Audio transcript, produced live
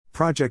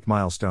Project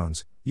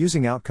Milestones,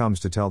 using outcomes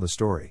to tell the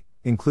story,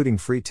 including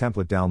free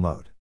template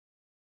download.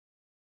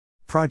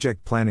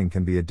 Project planning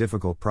can be a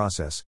difficult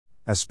process,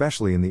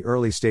 especially in the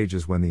early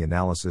stages when the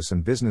analysis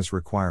and business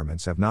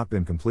requirements have not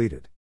been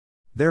completed.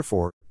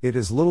 Therefore, it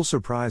is little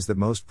surprise that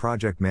most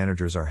project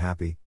managers are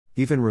happy,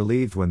 even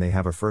relieved when they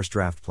have a first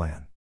draft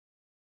plan.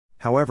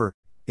 However,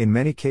 in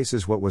many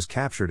cases what was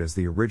captured as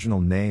the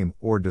original name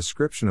or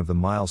description of the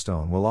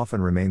milestone will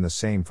often remain the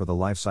same for the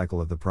life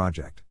cycle of the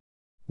project.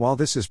 While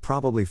this is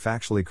probably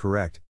factually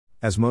correct,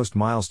 as most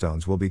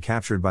milestones will be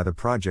captured by the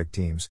project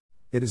teams,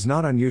 it is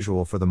not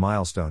unusual for the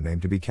milestone name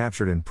to be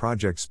captured in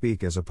project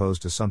speak as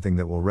opposed to something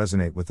that will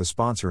resonate with the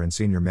sponsor and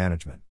senior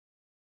management.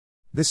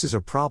 This is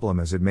a problem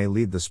as it may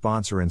lead the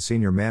sponsor and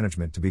senior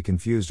management to be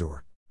confused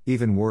or,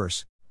 even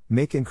worse,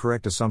 make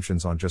incorrect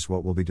assumptions on just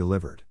what will be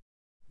delivered.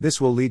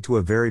 This will lead to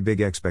a very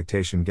big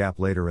expectation gap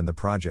later in the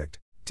project,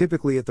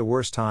 typically at the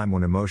worst time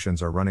when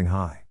emotions are running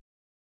high.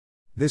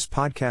 This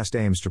podcast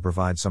aims to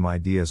provide some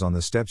ideas on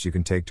the steps you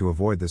can take to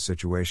avoid this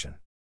situation.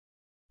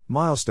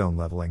 Milestone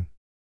leveling.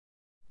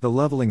 The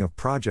leveling of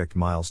project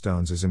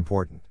milestones is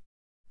important.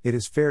 It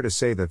is fair to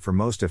say that for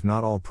most if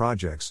not all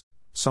projects,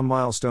 some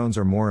milestones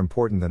are more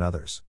important than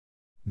others.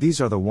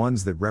 These are the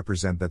ones that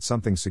represent that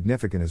something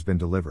significant has been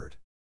delivered.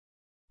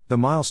 The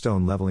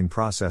milestone leveling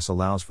process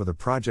allows for the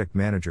project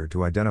manager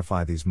to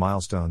identify these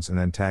milestones and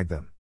then tag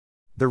them.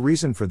 The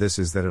reason for this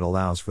is that it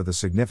allows for the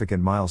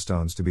significant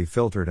milestones to be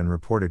filtered and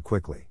reported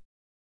quickly.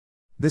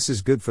 This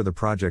is good for the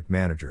project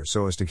manager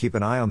so as to keep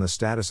an eye on the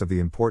status of the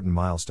important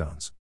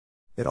milestones.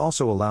 It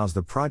also allows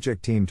the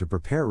project team to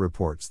prepare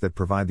reports that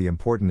provide the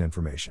important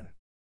information.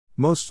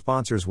 Most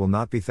sponsors will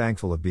not be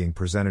thankful of being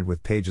presented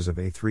with pages of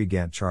A3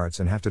 Gantt charts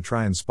and have to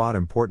try and spot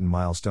important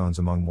milestones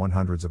among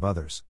hundreds of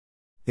others.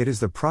 It is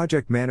the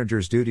project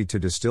manager's duty to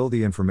distill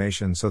the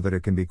information so that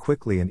it can be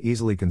quickly and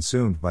easily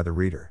consumed by the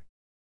reader.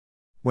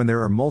 When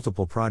there are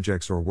multiple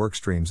projects or work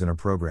streams in a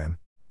program,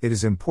 it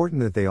is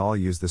important that they all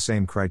use the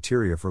same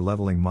criteria for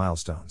leveling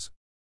milestones.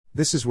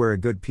 This is where a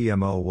good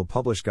PMO will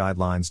publish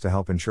guidelines to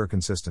help ensure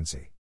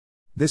consistency.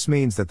 This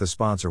means that the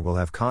sponsor will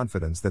have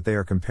confidence that they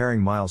are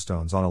comparing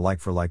milestones on a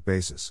like-for-like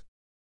basis.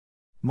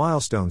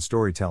 Milestone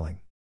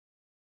storytelling.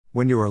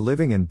 When you are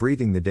living and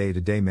breathing the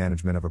day-to-day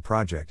management of a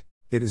project,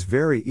 it is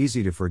very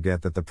easy to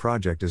forget that the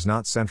project is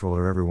not central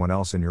to everyone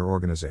else in your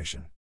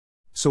organization.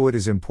 So it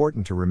is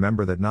important to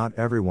remember that not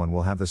everyone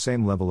will have the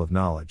same level of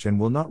knowledge and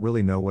will not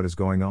really know what is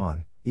going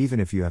on,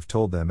 even if you have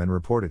told them and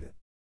reported it.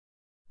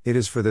 It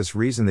is for this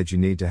reason that you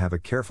need to have a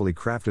carefully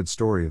crafted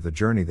story of the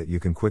journey that you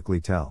can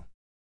quickly tell.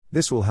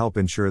 This will help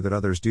ensure that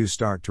others do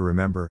start to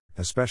remember,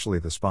 especially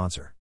the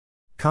sponsor.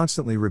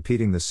 Constantly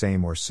repeating the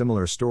same or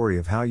similar story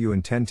of how you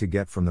intend to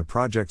get from the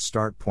project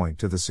start point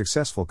to the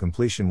successful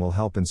completion will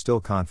help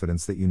instill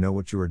confidence that you know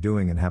what you are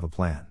doing and have a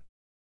plan.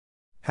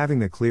 Having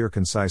the clear,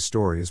 concise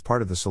story is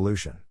part of the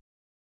solution.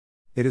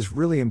 It is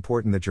really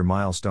important that your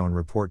milestone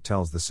report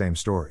tells the same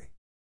story.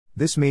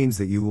 This means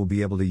that you will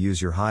be able to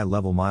use your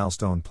high-level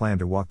milestone plan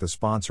to walk the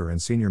sponsor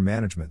and senior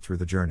management through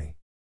the journey.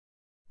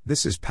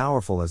 This is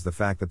powerful as the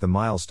fact that the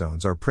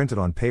milestones are printed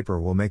on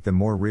paper will make them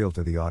more real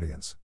to the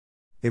audience.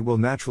 It will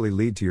naturally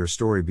lead to your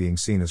story being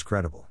seen as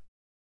credible.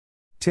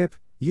 Tip: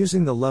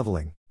 using the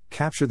leveling,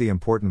 capture the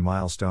important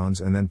milestones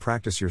and then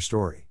practice your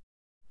story.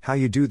 How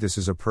you do this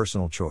is a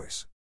personal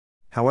choice.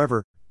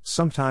 However,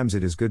 sometimes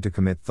it is good to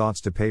commit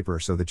thoughts to paper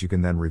so that you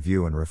can then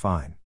review and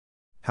refine.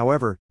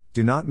 However,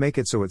 do not make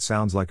it so it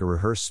sounds like a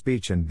rehearsed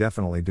speech and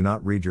definitely do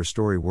not read your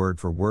story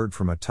word for word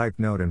from a typed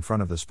note in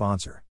front of the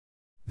sponsor.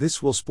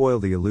 This will spoil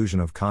the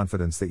illusion of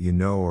confidence that you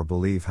know or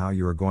believe how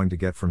you are going to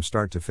get from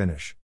start to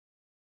finish.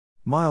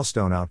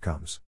 Milestone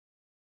outcomes.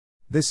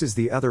 This is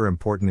the other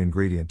important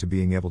ingredient to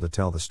being able to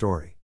tell the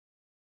story.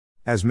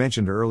 As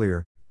mentioned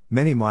earlier,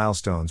 many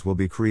milestones will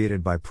be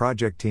created by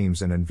project teams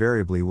and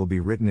invariably will be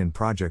written in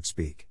project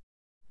speak.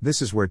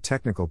 This is where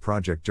technical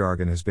project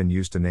jargon has been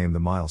used to name the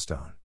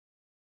milestone.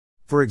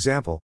 For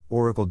example,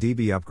 Oracle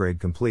DB upgrade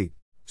complete,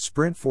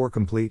 Sprint 4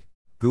 complete,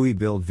 GUI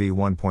build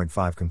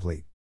v1.5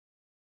 complete.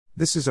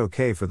 This is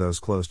okay for those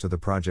close to the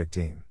project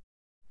team.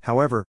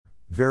 However,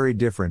 very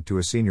different to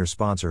a senior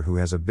sponsor who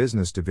has a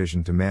business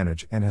division to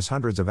manage and has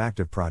hundreds of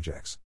active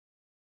projects.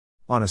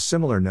 On a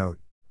similar note,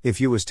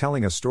 if you was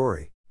telling a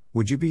story,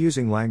 would you be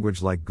using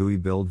language like GUI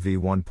build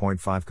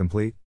v1.5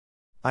 complete?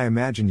 I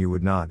imagine you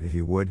would not. If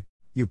you would,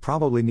 you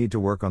probably need to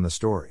work on the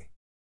story.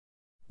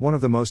 One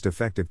of the most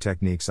effective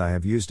techniques I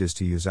have used is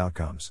to use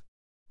outcomes.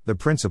 The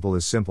principle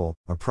is simple: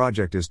 a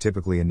project is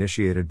typically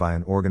initiated by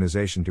an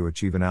organization to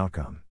achieve an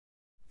outcome.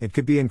 It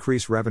could be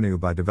increase revenue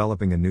by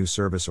developing a new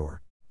service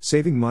or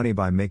saving money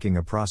by making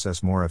a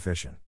process more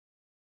efficient.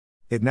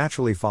 It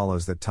naturally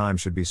follows that time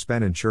should be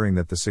spent ensuring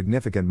that the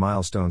significant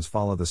milestones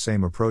follow the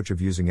same approach of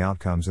using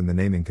outcomes in the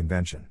naming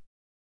convention.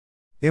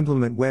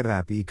 Implement web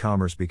app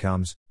e-commerce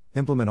becomes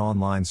implement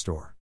online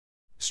store.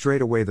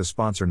 Straight away the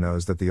sponsor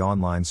knows that the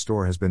online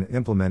store has been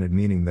implemented,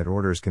 meaning that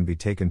orders can be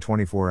taken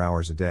 24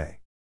 hours a day.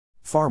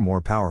 Far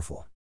more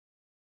powerful.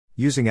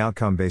 Using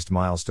outcome-based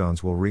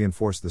milestones will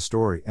reinforce the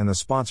story, and the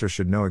sponsor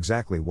should know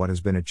exactly what has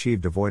been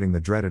achieved, avoiding the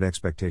dreaded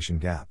expectation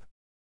gap.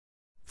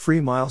 Free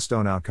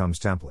Milestone Outcomes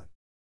Template.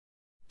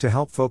 To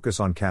help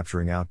focus on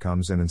capturing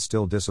outcomes and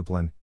instill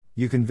discipline,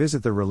 you can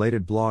visit the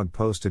related blog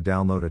post to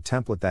download a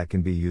template that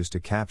can be used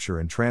to capture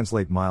and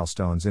translate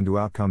milestones into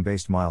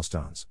outcome-based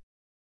milestones.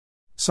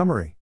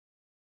 Summary.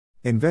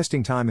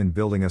 Investing time in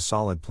building a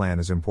solid plan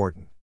is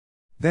important.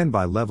 Then,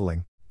 by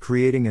leveling,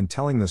 creating and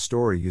telling the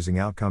story using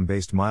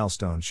outcome-based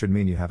milestones should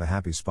mean you have a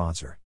happy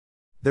sponsor.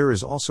 There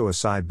is also a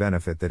side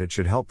benefit that it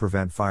should help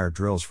prevent fire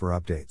drills for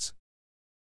updates.